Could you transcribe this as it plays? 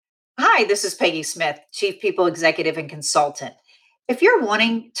Hi, this is Peggy Smith, Chief People Executive and Consultant. If you're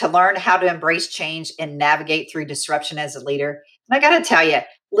wanting to learn how to embrace change and navigate through disruption as a leader, and I got to tell you,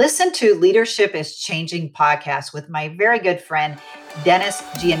 listen to Leadership is Changing podcast with my very good friend, Dennis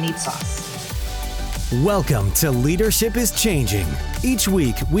Giannitsas. Welcome to Leadership is Changing. Each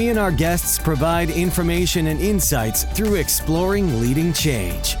week, we and our guests provide information and insights through exploring leading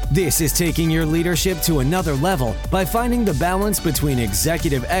change. This is taking your leadership to another level by finding the balance between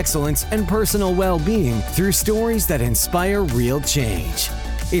executive excellence and personal well-being through stories that inspire real change.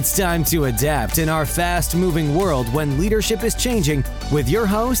 It's time to adapt in our fast-moving world when leadership is changing with your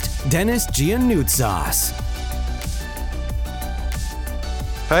host, Dennis Giannitsas.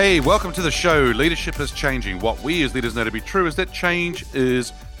 Hey, welcome to the show. Leadership is Changing. What we as leaders know to be true is that change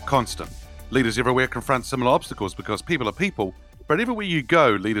is constant. Leaders everywhere confront similar obstacles because people are people, but everywhere you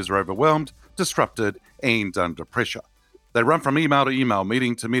go, leaders are overwhelmed, disrupted, and under pressure. They run from email to email,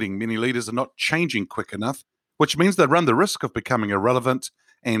 meeting to meeting. Many leaders are not changing quick enough, which means they run the risk of becoming irrelevant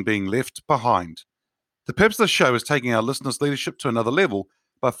and being left behind. The purpose of the show is taking our listeners' leadership to another level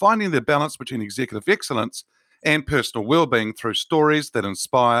by finding the balance between executive excellence and personal well-being through stories that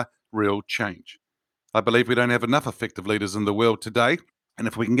inspire real change. I believe we don't have enough effective leaders in the world today, and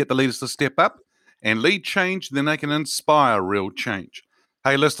if we can get the leaders to step up and lead change, then they can inspire real change.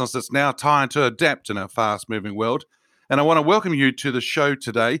 Hey listeners, it's now time to adapt in our fast-moving world, and I want to welcome you to the show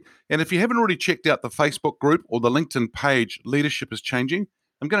today. And if you haven't already checked out the Facebook group or the LinkedIn page, Leadership is Changing,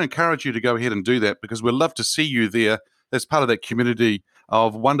 I'm going to encourage you to go ahead and do that because we'd love to see you there as part of that community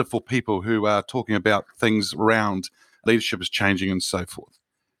of wonderful people who are talking about things around leadership is changing and so forth.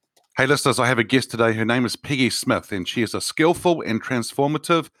 Hey listeners, I have a guest today. Her name is Peggy Smith, and she is a skillful and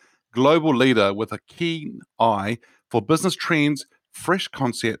transformative global leader with a keen eye for business trends, fresh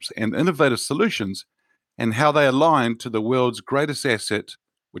concepts, and innovative solutions, and how they align to the world's greatest asset,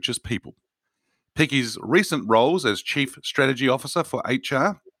 which is people. Peggy's recent roles as Chief Strategy Officer for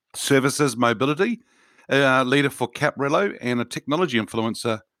HR, Services Mobility, leader for Caprello, and a technology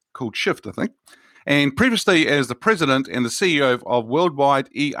influencer called Shift, I think. And previously as the president and the CEO of Worldwide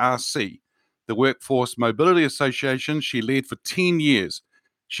ERC, the Workforce Mobility Association she led for 10 years.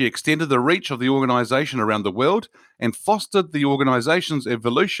 She extended the reach of the organization around the world and fostered the organization's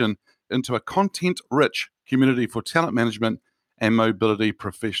evolution into a content-rich community for talent management and mobility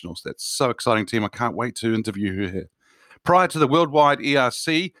professionals. That's so exciting, team. I can't wait to interview her here. Prior to the Worldwide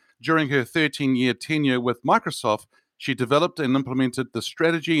ERC, during her 13-year tenure with Microsoft, she developed and implemented the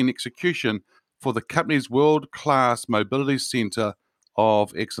strategy and execution for the company's world-class Mobility Center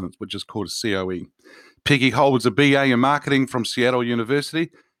of Excellence, which is called a COE. Peggy holds a BA in marketing from Seattle University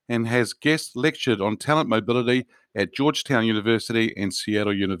and has guest lectured on talent mobility at Georgetown University and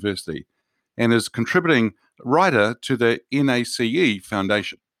Seattle University, and is contributing writer to the NACE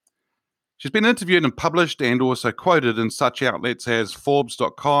Foundation. She's been interviewed and published and also quoted in such outlets as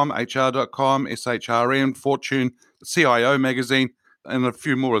Forbes.com, HR.com, SHRM, Fortune, CIO magazine, and a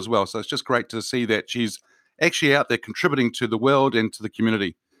few more as well. So it's just great to see that she's actually out there contributing to the world and to the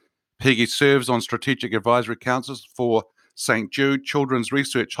community. Peggy serves on strategic advisory councils for St. Jude Children's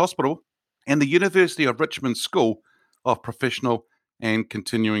Research Hospital and the University of Richmond School of Professional and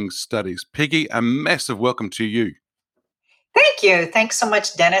Continuing Studies. Peggy, a massive welcome to you. Thank you. Thanks so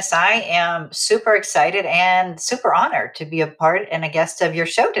much, Dennis. I am super excited and super honored to be a part and a guest of your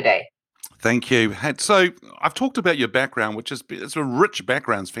show today. Thank you. So I've talked about your background, which is it's a rich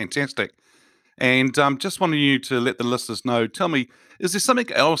background. It's fantastic. And just wanted you to let the listeners know, tell me, is there something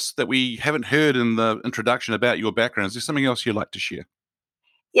else that we haven't heard in the introduction about your background? Is there something else you'd like to share?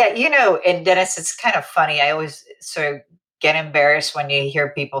 Yeah, and Dennis, it's kind of funny. I always sort of get embarrassed when you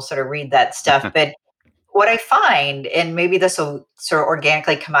hear people sort of read that stuff. But what I find, and maybe this will sort of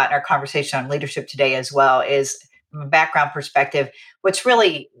organically come out in our conversation on leadership today as well, is from a background perspective, what's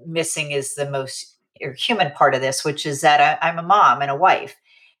really missing is the most human part of this, which is that I'm a mom and a wife.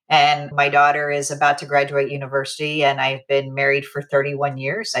 And my daughter is about to graduate university, and I've been married for 31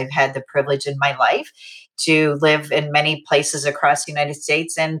 years. I've had the privilege in my life to live in many places across the United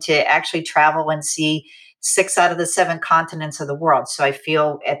States and to actually travel and see 6 out of the 7 continents of the world. So I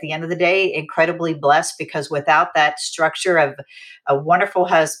feel at the end of the day, incredibly blessed because without that structure of a wonderful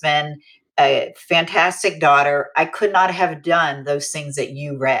husband, a fantastic daughter, I could not have done those things that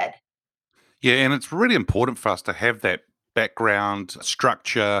you read. Yeah, and it's really important for us to have that background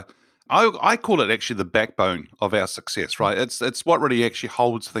structure. I call it actually the backbone of our success, right? It's what really actually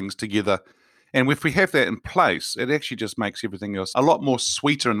holds things together. And if we have that in place, it actually just makes everything else a lot more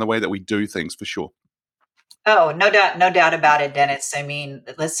sweeter in the way that we do things, for sure. Oh, no doubt about it, Dennis. I mean,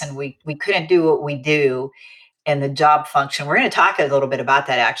 listen, we couldn't do what we do and the job function. We're going to talk a little bit about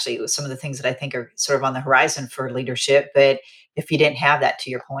that actually, with some of the things that I think are sort of on the horizon for leadership. But if you didn't have that, to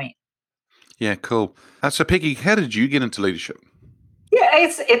your point. Yeah, cool. So, Peggy, how did you get into leadership? Yeah,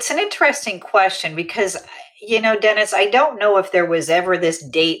 it's an interesting question because Dennis, I don't know if there was ever this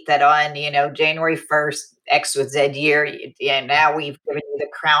date that on January 1st X with Z year, and now we've given you the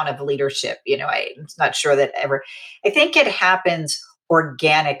crown of leadership. I'm not sure that ever. I think it happens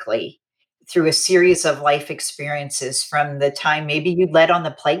organically through a series of life experiences from the time maybe you led on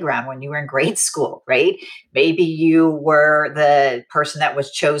the playground when you were in grade school, right? Maybe you were the person that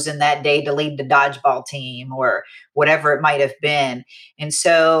was chosen that day to lead the dodgeball team or whatever it might have been. And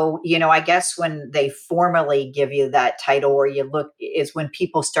so, I guess when they formally give you that title or you look is when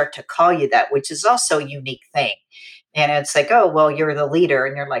people start to call you that, which is also a unique thing. And it's like, oh, well, you're the leader.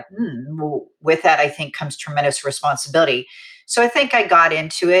 And you're like, well, with that, I think comes tremendous responsibility. So I think I got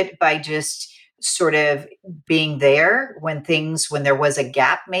into it by just sort of being there when there was a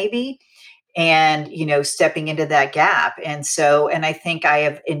gap, maybe, and stepping into that gap. And I think I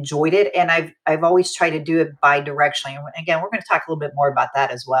have enjoyed it, and I've always tried to do it bi-directionally. And again, we're going to talk a little bit more about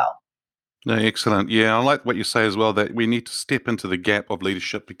that as well. No, excellent. Yeah, I like what you say as well, that we need to step into the gap of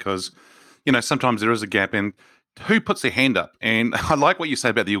leadership because, sometimes there is a gap and who puts their hand up? And I like what you say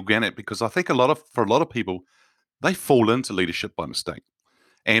about the organic because I think for a lot of people, they fall into leadership by mistake.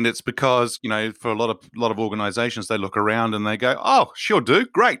 And it's because, for a lot of organizations, they look around and they go, "Oh, sure do.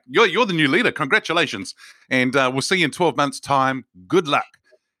 Great. You're the new leader. Congratulations. And we'll see you in 12 months' time. Good luck."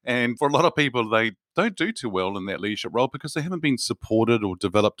 And for a lot of people, they don't do too well in that leadership role because they haven't been supported or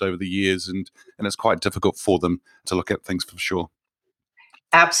developed over the years. And it's quite difficult for them to look at things for sure.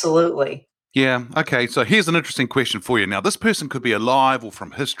 Absolutely. Yeah. Okay. So here's an interesting question for you. Now, this person could be alive or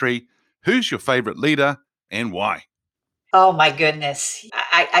from history. Who's your favorite leader and why? Oh my goodness.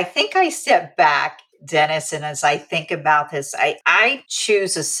 I think I step back, Dennis, and as I think about this, I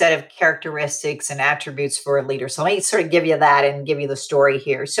choose a set of characteristics and attributes for a leader. So let me sort of give you that and give you the story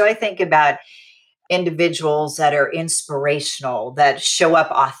here. So I think about individuals that are inspirational, that show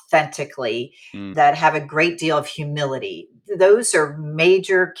up authentically, Mm, that have a great deal of humility. Those are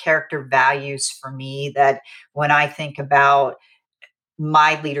major character values for me that when I think about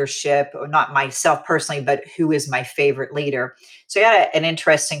my leadership, or not myself personally, but who is my favorite leader. So I got an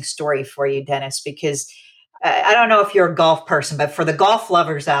interesting story for you, Dennis, because I don't know if you're a golf person, but for the golf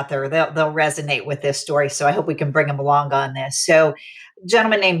lovers out there, they'll resonate with this story. So I hope we can bring them along on this. So, a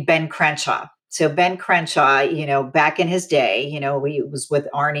gentleman named Ben Crenshaw. So Ben Crenshaw, back in his day, he was with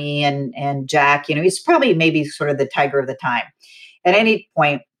Arnie and Jack. He's probably maybe sort of the tiger of the time. At any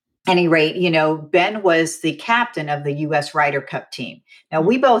rate, Ben was the captain of the U.S. Ryder Cup team. Now, mm,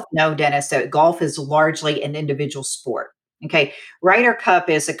 we both know, Dennis, that golf is largely an individual sport. Okay. Ryder Cup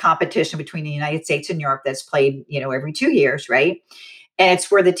is a competition between the United States and Europe that's played, every 2 years, right? And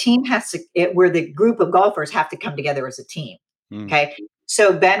it's where where the group of golfers have to come together as a team. mm. Okay.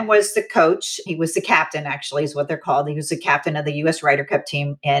 So Ben was the coach. He was the captain, actually, is what they're called. He was the captain of the U.S. Ryder Cup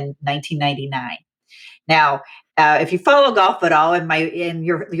team in 1999. Now, if you follow golf at all, and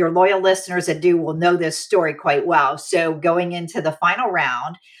your loyal listeners that do will know this story quite well. So going into the final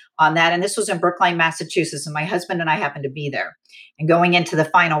round on that, and this was in Brookline, Massachusetts, and my husband and I happened to be there. And going into the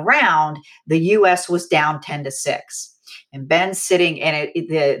final round, the U.S. was down 10-6, and Ben sitting, and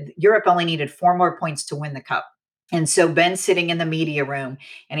the Europe only needed 4 more points to win the cup. And so Ben sitting in the media room,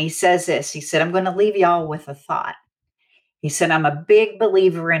 and he says this. He said, "I'm going to leave y'all with a thought." He said, "I'm a big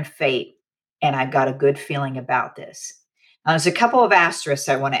believer in fate, and I've got a good feeling about this." Now, there's a couple of asterisks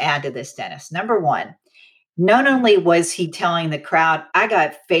I want to add to this, Dennis. Number one, not only was he telling the crowd, "I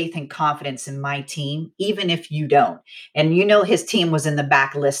got faith and confidence in my team, even if you don't." And his team was in the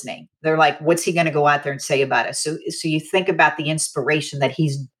back listening. They're like, what's he going to go out there and say about us? So you think about the inspiration that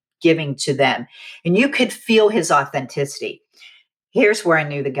he's giving to them, and you could feel his authenticity. Here's where I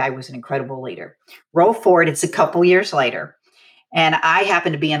knew the guy was an incredible leader. Roll forward, it's a couple years later. And I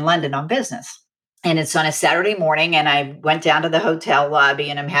happened to be in London on business. And it's on a Saturday morning, and I went down to the hotel lobby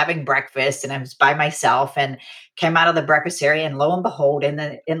and I'm having breakfast, and I was by myself and came out of the breakfast area. And lo and behold, in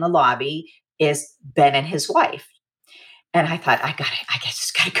the lobby is Ben and his wife. And I thought, I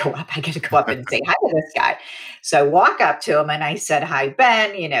just gotta go up. I gotta go up and say hi to this guy. So I walk up to him and I said, "Hi,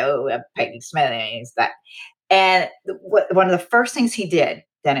 Ben, Peggy Smith." And he's that. And one of the first things he did,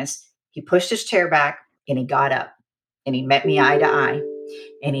 Dennis, he pushed his chair back and he got up and he met me eye to eye,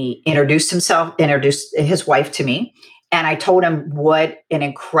 and he introduced his wife to me. And I told him what an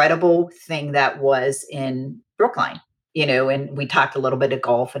incredible thing that was in Brookline. and we talked a little bit of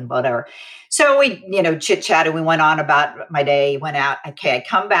golf and whatever. So we, chit chatted. We went on about my day, went out. Okay, I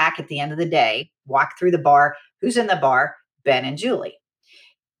come back at the end of the day, walk through the bar. Who's in the bar? Ben and Julie.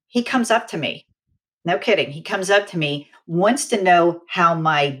 He comes up to me. No kidding. He comes up to me, wants to know how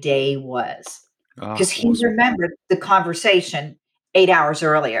my day was Oh, because he awesome. remembered the conversation 8 hours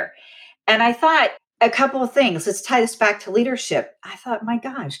earlier. And I thought a couple of things. Let's tie this back to leadership. I thought, my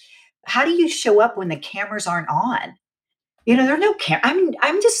gosh, how do you show up when the cameras aren't on? There are no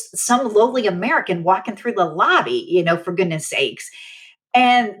I'm just some lowly American walking through the lobby, for goodness sakes.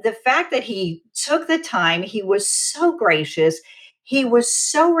 And the fact that he took the time, he was so gracious. He was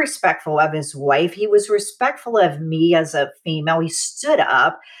so respectful of his wife. He was respectful of me as a female. He stood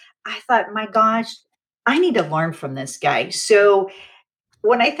up. I thought, my gosh, I need to learn from this guy. So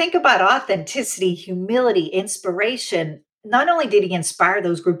when I think about authenticity, humility, inspiration, not only did he inspire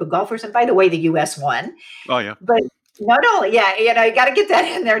those group of golfers, and by the way, the US won, Oh, yeah. but not only, yeah, you got to get that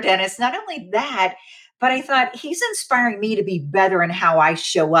in there, Dennis. Not only that, but I thought he's inspiring me to be better in how I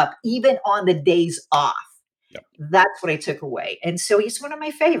show up, even on the days off. Yep. That's what I took away. And so he's one of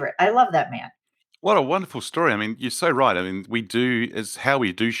my favorite. I love that man. What a wonderful story. I mean, you're so right. I mean, it's how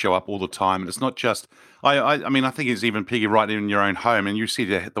we do show up all the time. And it's not just, I mean, I think it's even Piggy right in your own home. And you see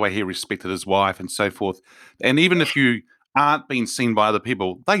the way he respected his wife and so forth. And even if you aren't being seen by other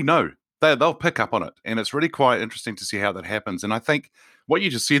people, they know. They'll pick up on it. And it's really quite interesting to see how that happens. And I think what you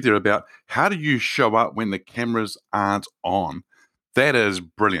just said there about how do you show up when the cameras aren't on, that is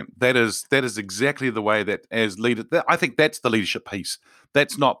brilliant. That is exactly the way that as leader, I think that's the leadership piece.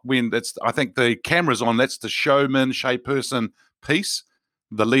 That's not when that's. I think the camera's on. That's the showman, person piece.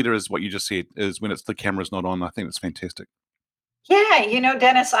 The leader is what you just said. Is when it's the camera's not on. I think it's fantastic. Yeah,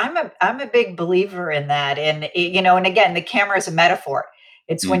 Dennis, I'm a big believer in that. And and again, the camera is a metaphor.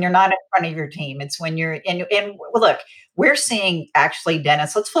 It's when Mm, you're not in front of your team. It's when you're in. And well, look, we're seeing actually,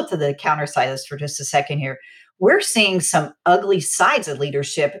 Dennis. Let's flip to the counter side of this for just a second here. We're seeing some ugly sides of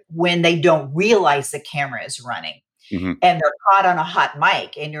leadership when they don't realize the camera is running hmm and they're caught on a hot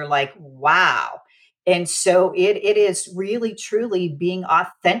mic, and you're like, wow. And so it is really truly being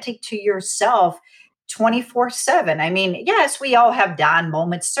authentic to yourself 24/7. I mean, yes, we all have down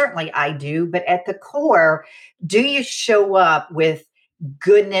moments. Certainly I do. But at the core, do you show up with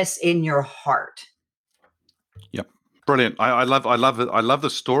goodness in your heart? Yep, brilliant. I love it. I love the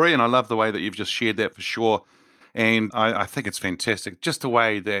story, and I love the way that you've just shared that for sure. And I think it's fantastic. Just the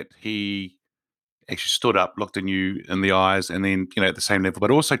way that he actually stood up, looked in you in the eyes, and then at the same level,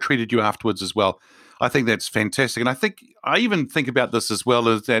 but also treated you afterwards as well. I think that's fantastic, and I think I even think about this as well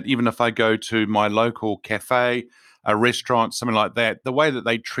as that. Even if I go to my local cafe, a restaurant, something like that, the way that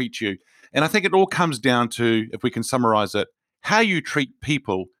they treat you, and I think it all comes down to, if we can summarize it, how you treat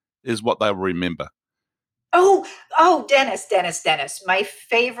people is what they'll remember. Oh, Dennis. My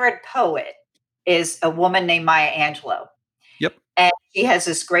favorite poet is a woman named Maya Angelou. Yep. And she has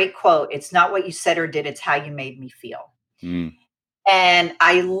this great quote. It's not what you said or did, it's how you made me feel. Mm, And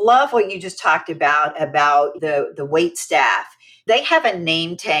I love what you just talked about the wait staff. They have a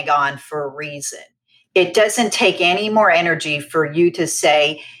name tag on for a reason. It doesn't take any more energy for you to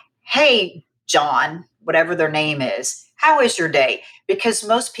say, "Hey, John," whatever their name is, "how is your day?" Because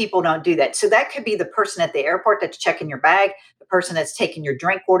most people don't do that. So that could be the person at the airport that's checking your bag, the person that's taking your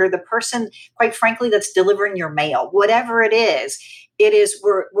drink order, the person, quite frankly, that's delivering your mail, whatever it is. It is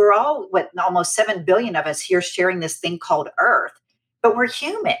we're all what almost 7 billion of us here sharing this thing called Earth, but we're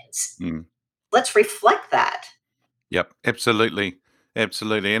humans. mm. Let's reflect that. Yep, absolutely,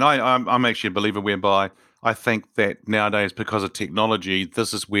 absolutely. And I'm actually a believer whereby I think that nowadays, because of technology,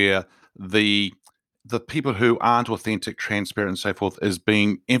 this is where the the people who aren't authentic, transparent, and so forth is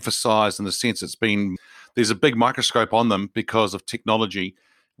being emphasized in the sense it's been there's a big microscope on them because of technology,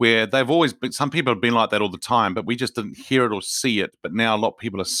 where they've always been. Some people have been like that all the time, but we just didn't hear it or see it. But now a lot of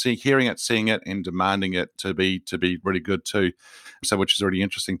people are hearing it, seeing it, and demanding it to be really good too. So, which is really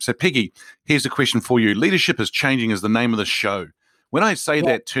interesting. So, Peggy, here's a question for you. Leadership is changing is the name of the show. When I say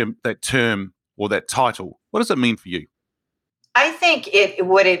Yeah. that term or that title, what does it mean for you? I think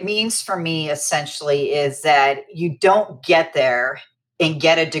what it means for me essentially is that you don't get there and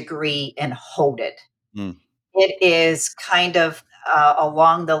get a degree and hold it. Mm, It is kind of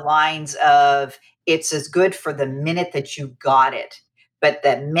along the lines of it's as good for the minute that you got it. But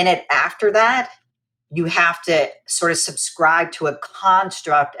the minute after that, you have to sort of subscribe to a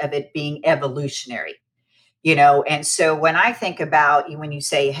construct of it being evolutionary. And so when I think about when you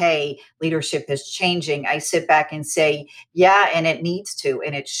say, hey, leadership is changing, I sit back and say, yeah, and it needs to,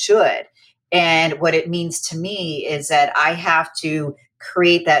 and it should. And what it means to me is that I have to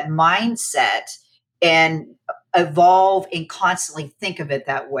create that mindset and evolve and constantly think of it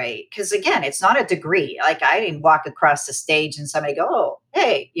that way. Because again, it's not a degree. Like I didn't walk across the stage and somebody go, "Oh,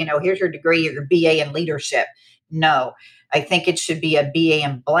 hey, here's your degree, your BA in leadership." No, I think it should be a BA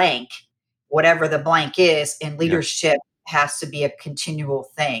in blank, whatever the blank is. And Yeah. leadership has to be a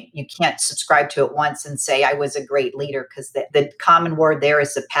continual thing. You can't subscribe to it once and say, "I was a great leader," because the common word there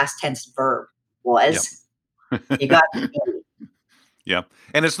is the past tense verb Yep. was. You got to be. Yeah.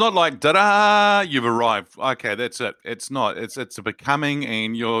 And it's not like da-da, you've arrived. Okay, that's it. It's not. It's a becoming,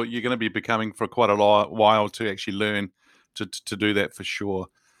 and you're going to be becoming for quite a while to actually learn to do that for sure.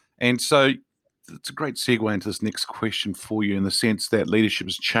 And so it's a great segue into this next question for you, in the sense that leadership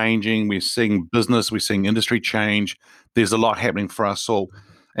is changing. We're seeing business, we're seeing industry change. There's a lot happening for us all.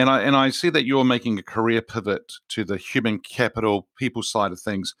 And I see that you're making a career pivot to the human capital people side of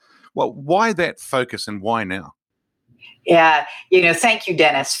things. Well, why that focus and why now? Yeah, thank you,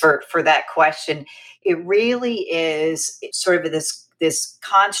 Dennis, for that question. It really is sort of this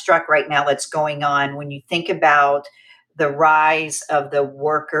construct right now that's going on when you think about the rise of the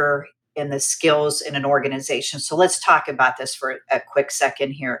worker and the skills in an organization. So let's talk about this for a quick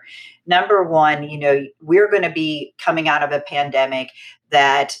second here. Number one, we're going to be coming out of a pandemic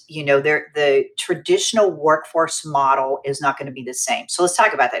that the traditional workforce model is not going to be the same. So let's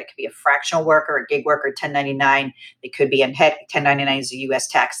talk about that. It could be a fractional worker, a gig worker, 1099. It could be 1099 is a U.S.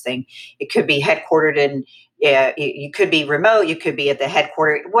 tax thing. It could be headquartered in. You could be remote. You could be at the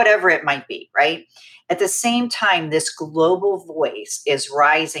headquarters, whatever it might be, right? At the same time, this global voice is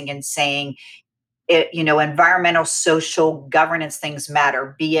rising and saying, environmental, social, governance things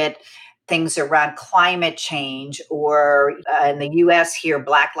matter, be it things around climate change or in the US here,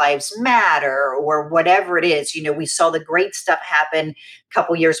 Black Lives Matter or whatever it is. We saw the great stuff happen a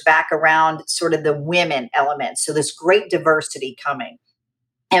couple years back around sort of the women element. So there's great diversity coming.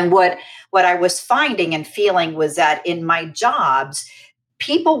 And what I was finding and feeling was that in my jobs,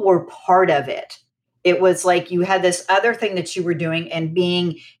 people were part of it. It was like you had this other thing that you were doing, and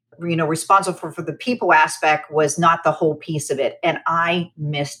being responsible for the people aspect was not the whole piece of it. And I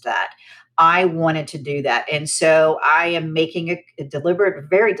missed that. I wanted to do that. And so I am making a deliberate,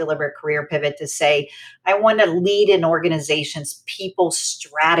 very deliberate career pivot to say, I want to lead in organizations, people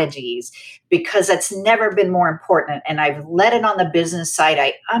strategies, because that's never been more important. And I've led it on the business side.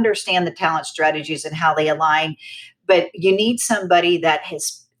 I understand the talent strategies and how they align, but you need somebody that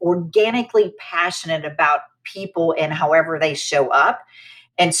is organically passionate about people and however they show up.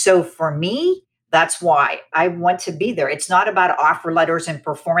 And so for me, that's why I want to be there. It's not about offer letters and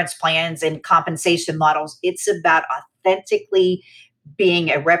performance plans and compensation models. It's about authentically being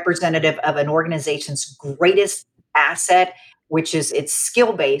a representative of an organization's greatest asset, which is its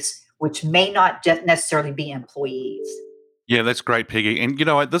skill base, which may not just necessarily be employees. Yeah, that's great, Peggy. And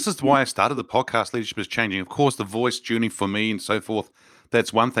this is why I started the podcast, Leadership is Changing. Of course, the voice journey for me and so forth,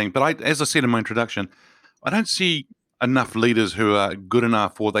 that's one thing. But as I said in my introduction, I don't see enough leaders who are good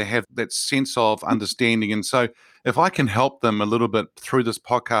enough, or they have that sense of understanding. And so if I can help them a little bit through this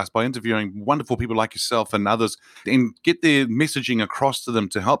podcast by interviewing wonderful people like yourself and others, and get their messaging across to them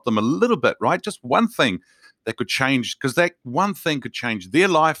to help them a little bit, right? Just one thing that could change, because that one thing could change their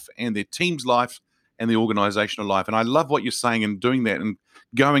life and their team's life and the organizational life. And I love what you're saying and doing that and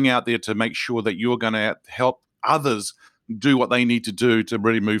going out there to make sure that you're going to help others do what they need to do to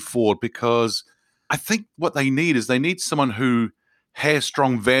really move forward. Because I think what they need someone who has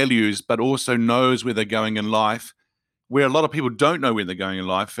strong values, but also knows where they're going in life, where a lot of people don't know where they're going in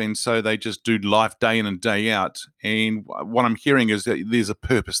life. And so they just do life day in and day out. And what I'm hearing is that there's a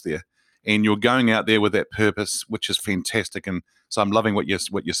purpose there, and you're going out there with that purpose, which is fantastic. And so I'm loving what you're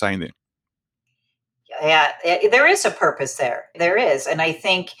saying there. Yeah, there is a purpose there. There is. And I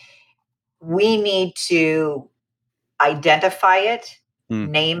think we need to identify it,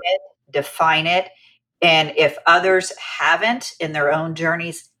 name it, define it. And if others haven't in their own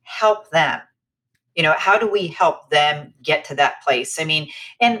journeys, help them. How do we help them get to that place? I mean,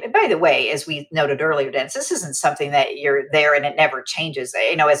 and by the way, as we noted earlier, Dennis, this isn't something that you're there and it never changes.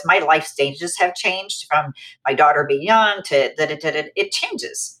 As my life stages have changed from my daughter being young to it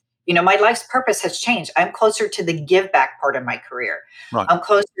changes. My life's purpose has changed. I'm closer to the give back part of my career. Right. I'm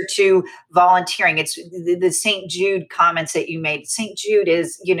closer to volunteering. It's the St. Jude comments that you made. St. Jude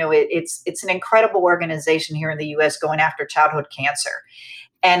is, it's an incredible organization here in the U.S. going after childhood cancer.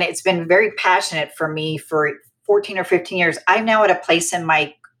 And it's been very passionate for me for 14 or 15 years. I'm now at a place in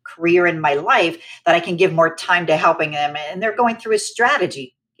my career, in my life, that I can give more time to helping them. And they're going through a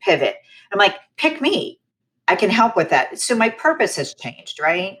strategy pivot. I'm like, pick me. I can help with that. So my purpose has changed,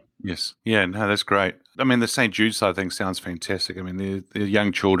 right? Yes. Yeah, no, that's great. I mean, the St. Jude side of things sounds fantastic. I mean, the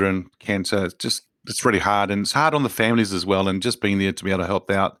young children, cancer, it's just it's really hard, and it's hard on the families as well. And just being there to be able to help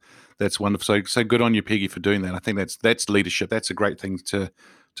out, that's wonderful. So good on you, Peggy, for doing that. I think that's leadership. That's a great thing to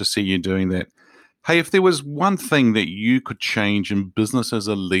see you doing that. Hey, if there was one thing that you could change in business as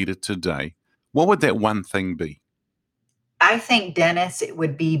a leader today, what would that one thing be? I think, Dennis, it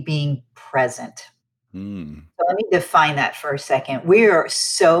would be being present. Mm, So let me define that for a second. We are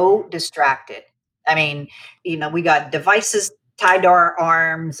so distracted. I mean, we got devices tied to our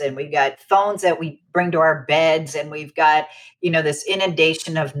arms, and we've got phones that we bring to our beds, and we've got, this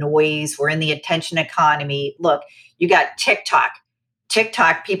inundation of noise. We're in the attention economy. Look, you got TikTok.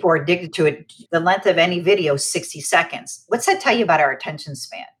 TikTok, people are addicted to it. The length of any video is 60 seconds. What's that tell you about our attention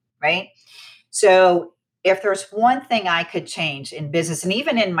span, right? So if there's one thing I could change in business and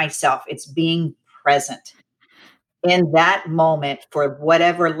even in myself, it's being present in that moment for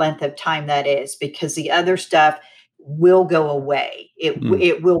whatever length of time that is, because the other stuff will go away. mm,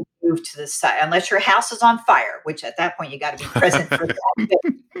 It will move to the side unless your house is on fire, which at that point you got to be present for that.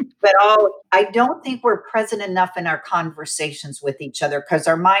 But I don't think we're present enough in our conversations with each other because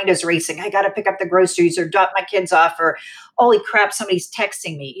our mind is racing. I got to pick up the groceries or drop my kids off, or holy crap, somebody's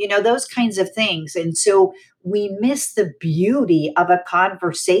texting me. Those kinds of things, and so we miss the beauty of a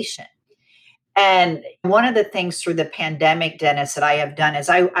conversation. And one of the things through the pandemic, Dennis, that I have done is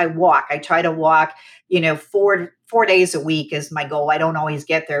I walk. I try to walk, 4 days a week is my goal. I don't always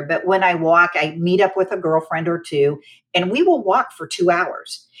get there, but when I walk, I meet up with a girlfriend or two, and we will walk for 2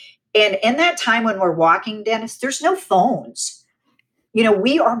 hours. And in that time when we're walking, Dennis, there's no phones.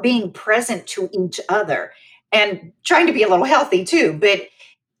 We are being present to each other and trying to be a little healthy too. But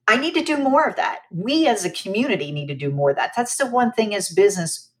I need to do more of that. We as a community need to do more of that. That's the one thing as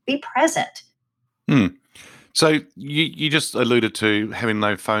business, be present. mm. So you just alluded to having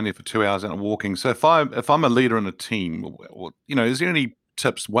no phone there for 2 hours out and walking. So if I'm a leader in a team, is there any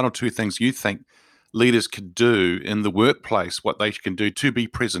tips, one or two things you think leaders could do in the workplace, what they can do to be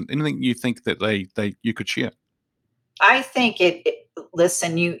present? Anything you think that you could share? I think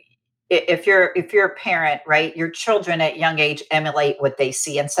listen, if you're a parent, right, your children at young age emulate what they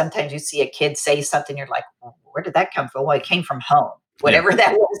see. And sometimes you see a kid say something, you're like, "Well, where did that come from?" Well, it came from home, Yeah. whatever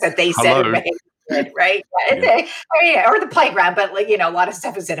that was that they said or Hello. behaved, right? Yeah. Or the playground, but like, a lot of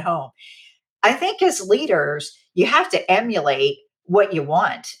stuff is at home. I think as leaders, you have to emulate what you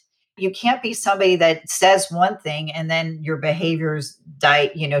want. You can't be somebody that says one thing and then your behaviors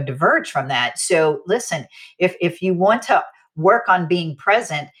diverge from that. So listen, if you want to work on being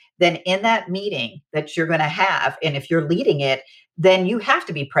present, then in that meeting that you're going to have, and if you're leading it, then you have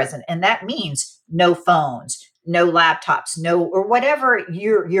to be present. And that means no phones, no laptops, no, or whatever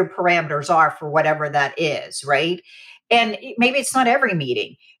your parameters are for whatever that is, right? And maybe it's not every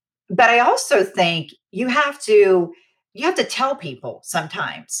meeting, but I also think you have to tell people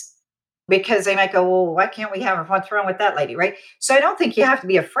sometimes, because they might go, well, why can't we have her? What's wrong with that lady? Right. So I don't think you have to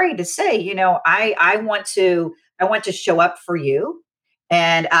be afraid to say, I want to show up for you.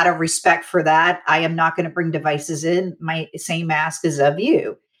 And out of respect for that, I am not going to bring devices in. My same mask is of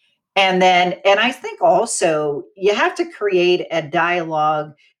you. And I think also you have to create a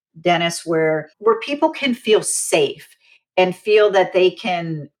dialogue, Dennis, where people can feel safe and feel that they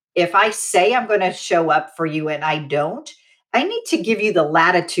can, if I say I'm going to show up for you and I don't, I need to give you the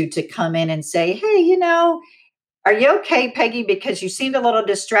latitude to come in and say, hey, are you okay, Peggy? Because you seemed a little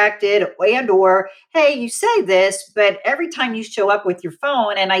distracted, or hey, you say this, but every time you show up with your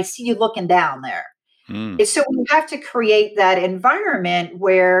phone and I see you looking down there. Mm. So we have to create that environment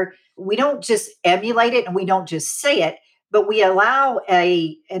where we don't just emulate it and we don't just say it, but we allow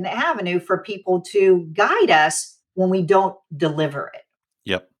an avenue for people to guide us when we don't deliver it.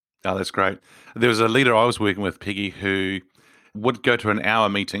 Yep. Oh, that's great. There was a leader I was working with, Peggy, who would go to an hour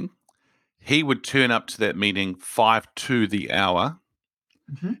meeting. He would turn up to that meeting 5 to the hour,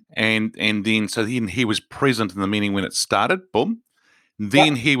 Mhm. and then he was present in the meeting when it started. Boom.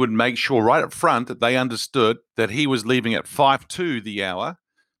 Then Yep. he would make sure right up front that they understood that he was leaving at 5 to the hour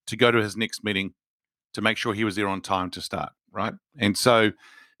to go to his next meeting, to make sure he was there on time to start. Right. And so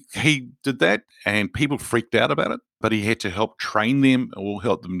he did that, and people freaked out about it, but he had to help train them or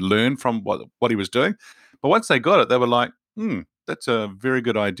help them learn from what he was doing. But once they got it, they were like, that's a very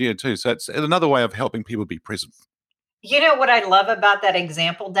good idea too. So it's another way of helping people be present. What I love about that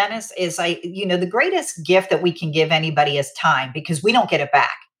example, Dennis, is the greatest gift that we can give anybody is time, because we don't get it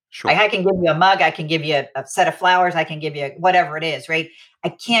back. Sure. I can give you a mug, I can give you a set of flowers, I can give you whatever it is, right? I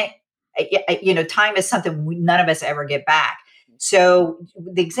can't, time is something none of us ever get back. So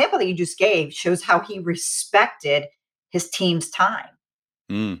the example that you just gave shows how he respected his team's time.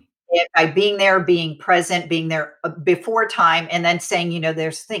 Mm. by being there, being present, being there before time, and then saying,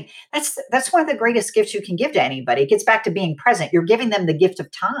 there's a thing. That's one of the greatest gifts you can give to anybody. It gets back to being present. You're giving them the gift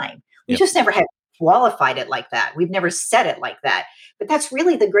of time. We Yep. just never have qualified it like that. We've never said it like that. But that's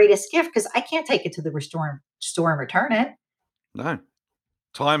really the greatest gift, because I can't take it to the store and return it. No,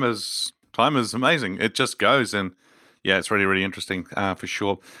 time is amazing. It just goes, and yeah, it's really, really interesting for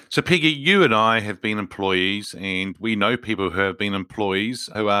sure. So, Peggy, you and I have been employees, and we know people who have been employees,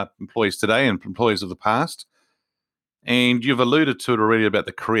 who are employees today and employees of the past. And you've alluded to it already about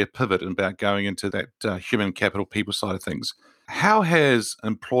the career pivot and about going into that human capital people side of things. How has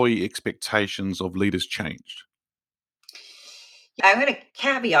employee expectations of leaders changed? I'm going to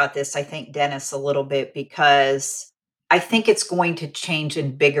caveat this, I think, Dennis, a little bit, because I think it's going to change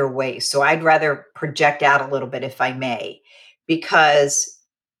in bigger ways. So I'd rather project out a little bit, if I may, because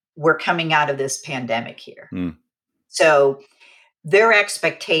we're coming out of this pandemic here. Mm. So their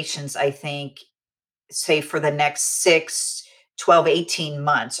expectations, I think, say for the next 6, 12, 18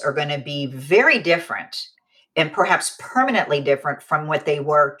 months are going to be very different, and perhaps permanently different from what they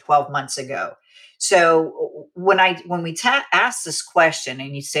were 12 months ago. So when we ask this question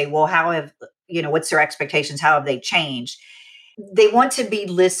and you say, well, how have, what's their expectations? How have they changed? They want to be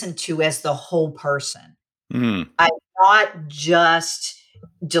listened to as the whole person. Mm. I'm not just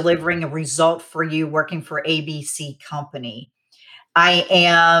delivering a result for you working for ABC company. I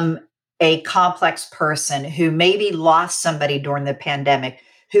am a complex person who maybe lost somebody during the pandemic,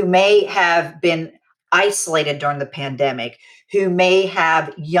 who may have been isolated during the pandemic, who may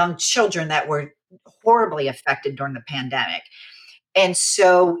have young children that were horribly affected during the pandemic. And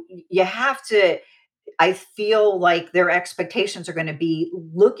so you have to, I feel like their expectations are going to be,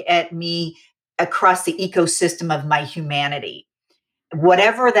 look at me across the ecosystem of my humanity,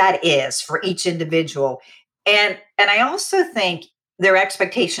 whatever that is for each individual. And I also think their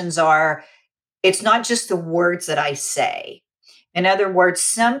expectations are, it's not just the words that I say. In other words,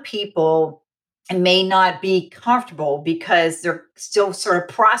 some people may not be comfortable because they're still sort of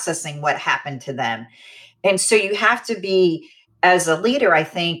processing what happened to them. And so you have to be, as a leader, I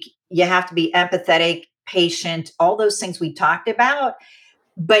think you have to be empathetic, patient, all those things we talked about.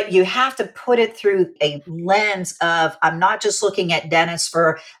 But you have to put it through a lens of, I'm not just looking at Dennis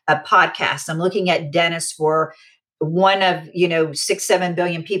for a podcast. I'm looking at Dennis for one of 6, 7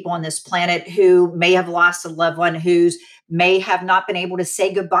 billion people on this planet who may have lost a loved one, who's may have not been able to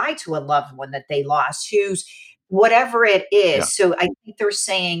say goodbye to a loved one that they lost, who's whatever it Yeah. is. So I think they're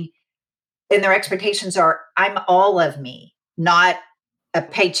saying, and their expectations are, I'm all of me, not a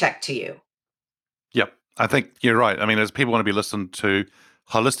paycheck to you. Yep. I think you're right. I mean, as people want to be listened to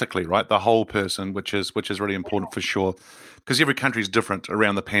holistically, right? The whole person, which is really important for sure. Because every country is different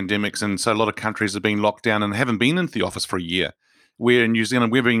around the pandemics. And so a lot of countries have been locked down and haven't been into the office for a year. We're in New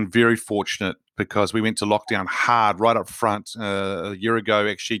Zealand, we've been very fortunate because we went to lockdown hard right up front a year ago,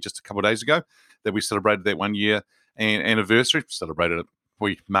 actually just a couple of days ago, that we celebrated that 1 year and anniversary,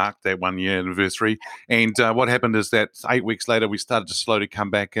 we marked that 1 year anniversary. And what happened is that 8 weeks later, we started to slowly come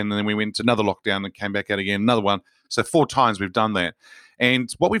back in, and then we went to another lockdown and came back out again, another one. So 4 times we've done that.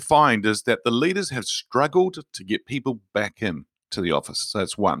 And what we find is that the leaders have struggled to get people back in to the office. So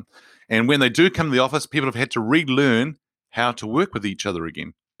that's one. And when they do come to the office, people have had to relearn how to work with each other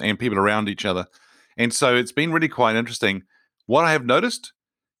again and people around each other. And so it's been really quite interesting. What I have noticed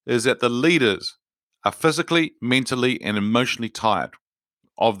is that the leaders are physically, mentally, and emotionally tired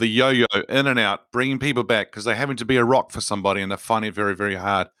of the yo-yo in and out, bringing people back because they're having to be a rock for somebody and they're finding it very, very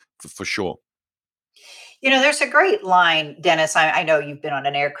hard for sure. There's a great line, Dennis. I know you've been on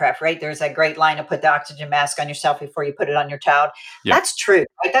an aircraft, right? There's a great line to put the oxygen mask on yourself before you put it on your child. Yeah. That's true.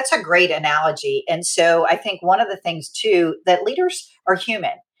 Right? That's a great analogy. And so I think one of the things too, that leaders are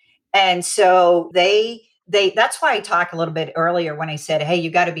human. And so that's why I talked a little bit earlier when I said, hey, you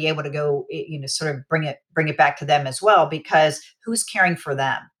got to be able to go, sort of bring it back to them as well, because who's caring for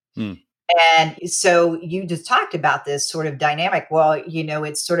them? Hmm. And so you just talked about this sort of dynamic. Well,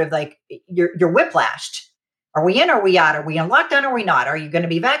 it's sort of like you're whiplashed. Are we in? Or are we out? Are we in lockdown? Or are we not? Are you going to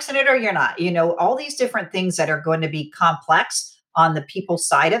be vaccinated or you're not? All these different things that are going to be complex on the people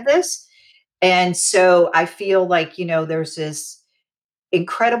side of this. And so I feel like, there's this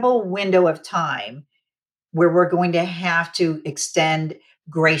incredible window of time where we're going to have to extend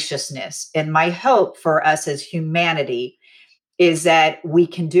graciousness. And my hope for us as humanity is that we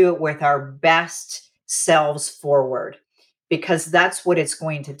can do it with our best selves forward, because that's what it's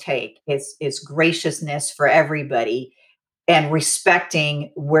going to take. It's graciousness for everybody and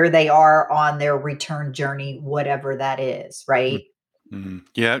respecting where they are on their return journey, whatever that is, right? Mm-hmm.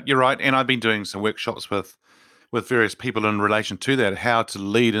 Yeah, you're right. And I've been doing some workshops with with various people in relation to that, how to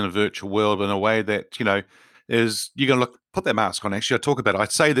lead in a virtual world in a way that, is you're going to put that mask on. Actually, I talk about it. I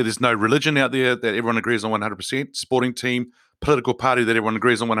say that there's no religion out there that everyone agrees on 100%, sporting team, political party that everyone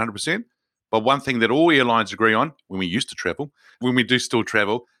agrees on 100%. But one thing that all airlines agree on when we used to travel, when we do still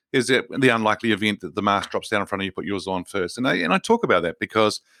travel, is that the unlikely event that the mask drops down in front of you, put yours on first. And I talk about that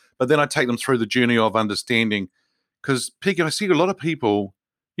but then I take them through the journey of understanding, because I see a lot of people,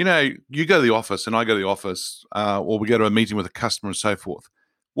 you go to the office and I go to the office, or we go to a meeting with a customer and so forth.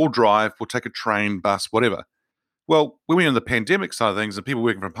 We'll drive, we'll take a train, bus, whatever. Well, when we're in the pandemic side of things and people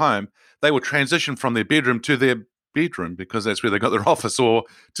working from home, they will transition from their bedroom to their bedroom because that's where they got their office, or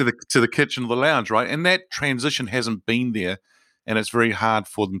to the kitchen or the lounge, right? And that transition hasn't been there, and it's very hard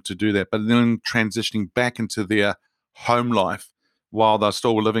for them to do that. But then transitioning back into their home life while they're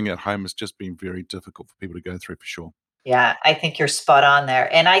still living at home has just been very difficult for people to go through, for sure. Yeah, I think you're spot on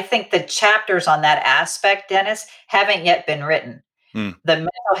there. And I think the chapters on that aspect, Dennis, haven't yet been written. Mm. The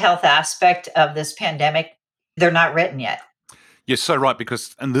mental health aspect of this pandemic, they're not written yet. You're so right,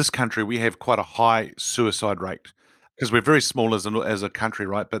 because in this country we have quite a high suicide rate because we're very small as a country,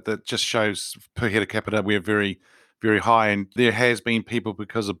 right? But that just shows per head capita we're very, very high, and there has been people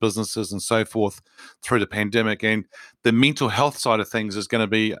because of businesses and so forth through the pandemic, and the mental health side of things is going to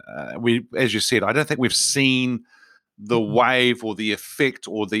be as you said, I don't think we've seen the wave or the effect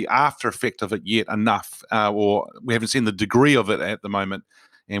or the after effect of it yet enough, or we haven't seen the degree of it at the moment.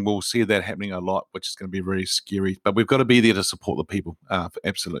 And we'll see that happening a lot, which is going to be very scary. But we've got to be there to support the people.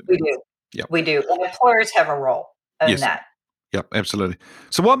 Absolutely. We do. Yep. We do. And employers have a role in that. Yep, absolutely.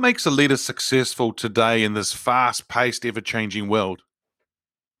 So what makes a leader successful today in this fast-paced, ever-changing world?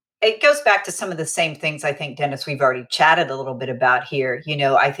 It goes back to some of the same things I think, Dennis, we've already chatted a little bit about here.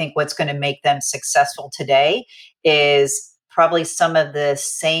 I think what's going to make them successful today is probably some of the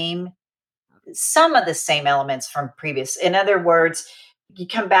same elements from previous. In other words, you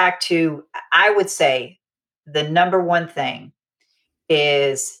come back to, I would say the number one thing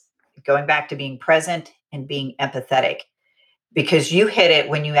is going back to being present and being empathetic, because you hit it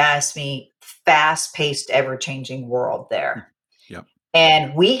when you asked me fast-paced, ever-changing world there. Yep.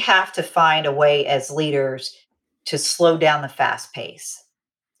 And we have to find a way as leaders to slow down the fast pace.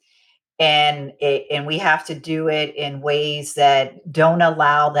 And we have to do it in ways that don't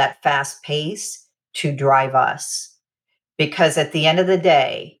allow that fast pace to drive us. Because at the end of the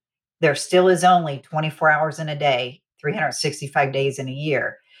day, there still is only 24 hours in a day, 365 days in a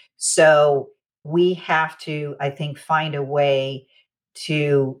year. So we have to, I think, find a way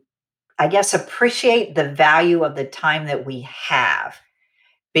to, I guess, appreciate the value of the time that we have.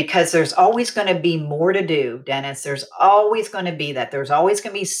 Because there's always going to be more to do, Dennis. There's always going to be that. There's always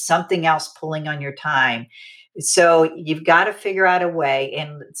going to be something else pulling on your time. So you've got to figure out a way.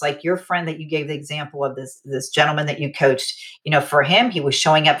 And it's like your friend that you gave the example of, this gentleman that you coached. For him, he was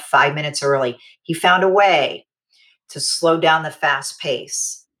showing up 5 minutes early. He found a way to slow down the fast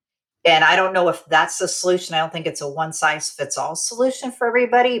pace. And I don't know if that's the solution. I don't think it's a one size fits all solution for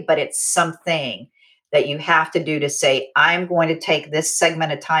everybody, but it's something that you have to do to say, I'm going to take this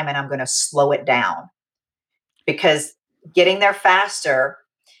segment of time and I'm going to slow it down. Because getting there faster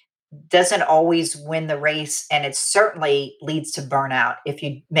doesn't always win the race, and it certainly leads to burnout. If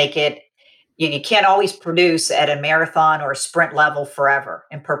you make it, you can't always produce at a marathon or a sprint level forever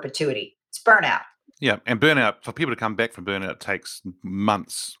in perpetuity. It's burnout. Yeah, and burnout, for people to come back from burnout, takes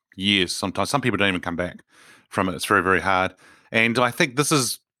months, years sometimes. Some people don't even come back from it. It's very, very hard. And I think this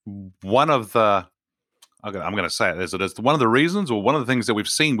is one of the, I'm going to say it as it is, one of the reasons, or one of the things that we've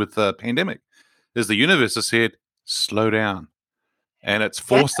seen with the pandemic is the universe has said, slow down. And it's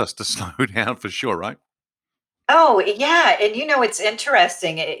forced us to slow down for sure, right? Oh, yeah. And it's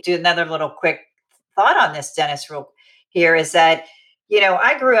interesting. Do another little quick thought on this, Dennis, here is that,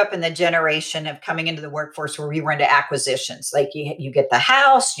 I grew up in the generation of coming into the workforce where we were into acquisitions. Like you get the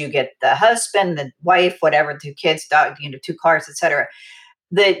house, you get the husband, the wife, whatever, 2 kids, dog, 2 cars, etc.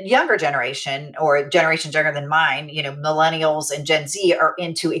 The younger generation, or generations younger than mine, millennials and Gen Z, are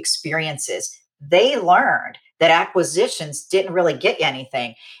into experiences. They learned that acquisitions didn't really get you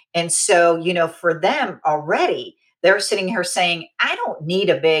anything. And so, for them already, they're sitting here saying, I don't need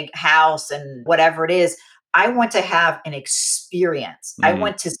a big house and whatever it is. I want to have an experience. I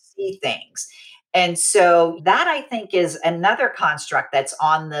want to see things. And so that, I think, is another construct that's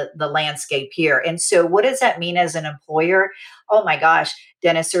on the landscape here. And so what does that mean as an employer? Oh my gosh,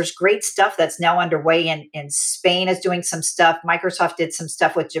 Dennis, there's great stuff that's now underway, in Spain is doing some stuff. Microsoft did some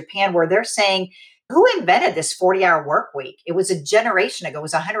stuff with Japan where they're saying, who invented this 40-hour work week? It was a generation ago. It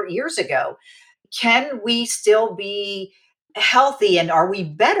was 100 years ago. Can we still be healthy, and are we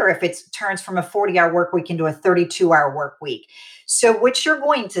better if it turns from a 40-hour work week into a 32-hour work week? So what you're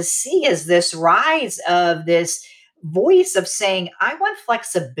going to see is this rise of this voice of saying, I want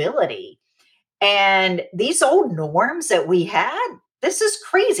flexibility. And these old norms that we had, this is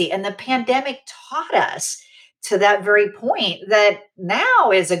crazy. And the pandemic taught us to that very point that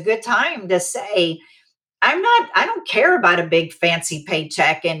now is a good time to say, I don't care about a big fancy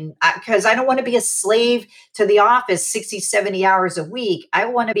paycheck. And because I don't want to be a slave to the office 60, 70 hours a week. I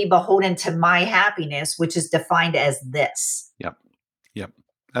want to be beholden to my happiness, which is defined as this. Yep. Yep.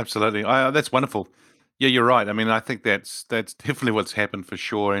 Absolutely. That's wonderful. Yeah, you're right. I mean, I think that's definitely what's happened for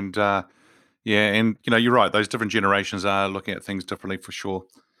sure. And yeah, and you're right. Those different generations are looking at things differently for sure.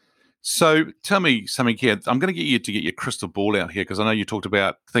 So tell me something here. I'm going to get you to get your crystal ball out here because I know you talked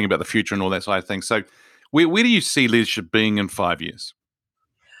about thinking about the future and all that side of things. So where do you see leadership being in 5 years?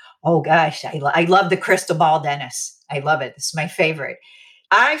 Oh gosh, I love the crystal ball, Dennis. I love it. It's my favorite.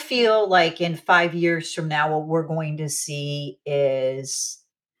 I feel like in 5 years from now, what we're going to see is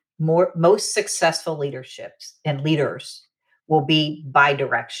most successful leaderships and leaders will be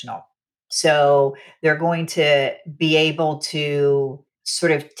bi-directional. So they're going to be able to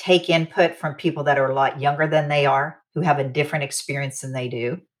sort of take input from people that are a lot younger than they are, who have a different experience than they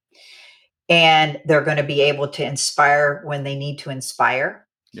do. And they're going to be able to inspire when they need to inspire.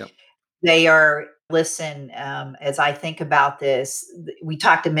 Yep. They are, listen, as I think about this, we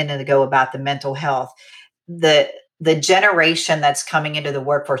talked a minute ago about the mental health. The generation that's coming into the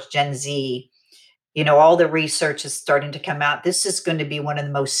workforce, Gen Z, all the research is starting to come out. This is going to be one of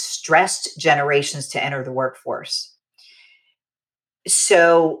the most stressed generations to enter the workforce.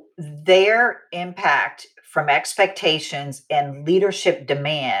 So their impact from expectations and leadership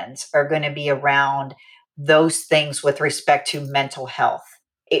demands are going to be around those things with respect to mental health.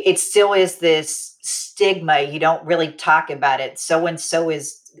 It still is this stigma. You don't really talk about it. So and so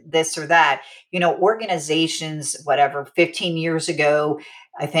is this or that. Organizations, whatever, 15 years ago,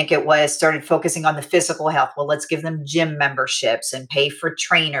 I think it was, started focusing on the physical health. Well, let's give them gym memberships and pay for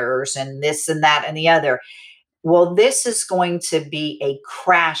trainers and this and that and the other. Well, this is going to be a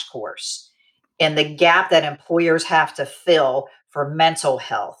crash course in the gap that employers have to fill for mental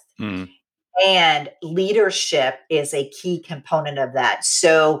health. Mm. And leadership is a key component of that.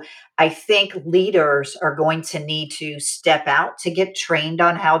 So I think leaders are going to need to step out to get trained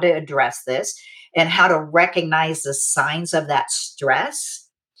on how to address this and how to recognize the signs of that stress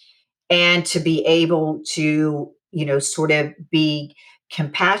and to be able to, sort of be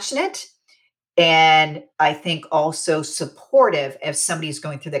compassionate. And I think also supportive if somebody's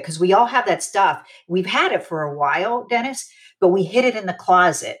going through that, because we all have that stuff. We've had it for a while, Dennis, but we hid it in the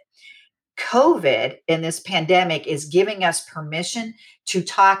closet. COVID and this pandemic is giving us permission to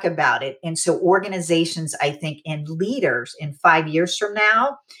talk about it. And so organizations, I think, and leaders in 5 years from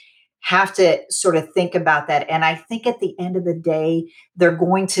now have to sort of think about that. And I think at the end of the day,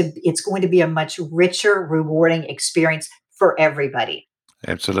 it's going to be a much richer, rewarding experience for everybody.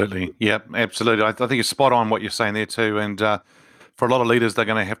 Absolutely. Yep, absolutely. I think it's spot on what you're saying there too. And for a lot of leaders, they're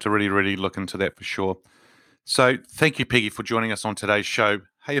going to have to really, really look into that for sure. So thank you, Peggy, for joining us on today's show.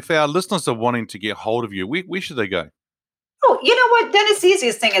 Hey, if our listeners are wanting to get hold of you, where should they go? Oh, you know what, Dennis? The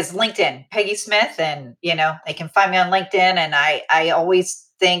easiest thing is LinkedIn, Peggy Smith, and they can find me on LinkedIn. And I always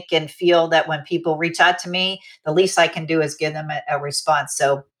think and feel that when people reach out to me, the least I can do is give them a response.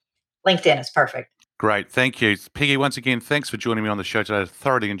 So LinkedIn is perfect. Great. Thank you. Peggy, once again, thanks for joining me on the show today. I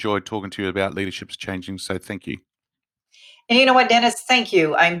thoroughly enjoyed talking to you about leadership's changing. So thank you. And you know what, Dennis? Thank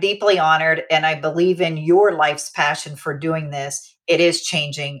you. I'm deeply honored, and I believe in your life's passion for doing this. It is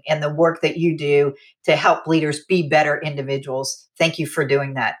changing, and the work that you do to help leaders be better individuals. Thank you for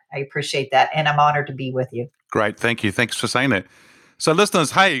doing that. I appreciate that, and I'm honored to be with you. Great. Thank you. Thanks for saying that. So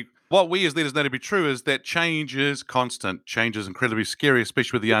listeners, hey, what we as leaders know to be true is that change is constant. Change is incredibly scary,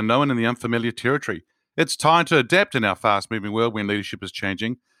 especially with the unknown and the unfamiliar territory. It's time to adapt in our fast-moving world when leadership is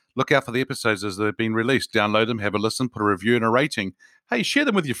changing. Look out for the episodes as they've been released. Download them, have a listen, put a review and a rating. Hey, share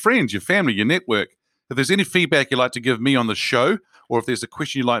them with your friends, your family, your network. If there's any feedback you'd like to give me on the show, or if there's a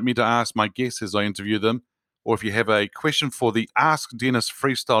question you'd like me to ask my guests as I interview them, or if you have a question for the Ask Dennis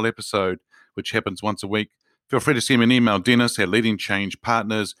Freestyle episode, which happens once a week, feel free to send me an email,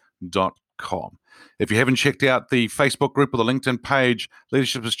 dennis@leadingchangepartners.com. If you haven't checked out the Facebook group or the LinkedIn page,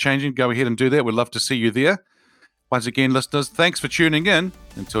 Leadership is Changing, go ahead and do that. We'd love to see you there. Once again, listeners, thanks for tuning in.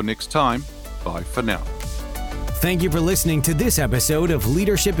 Until next time, bye for now. Thank you for listening to this episode of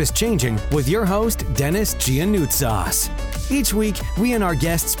Leadership is Changing with your host, Dennis Giannoutsas. Each week, we and our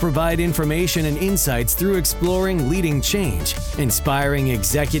guests provide information and insights through exploring leading change, inspiring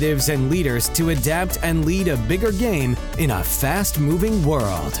executives and leaders to adapt and lead a bigger game in a fast-moving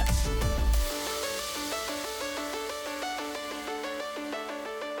world.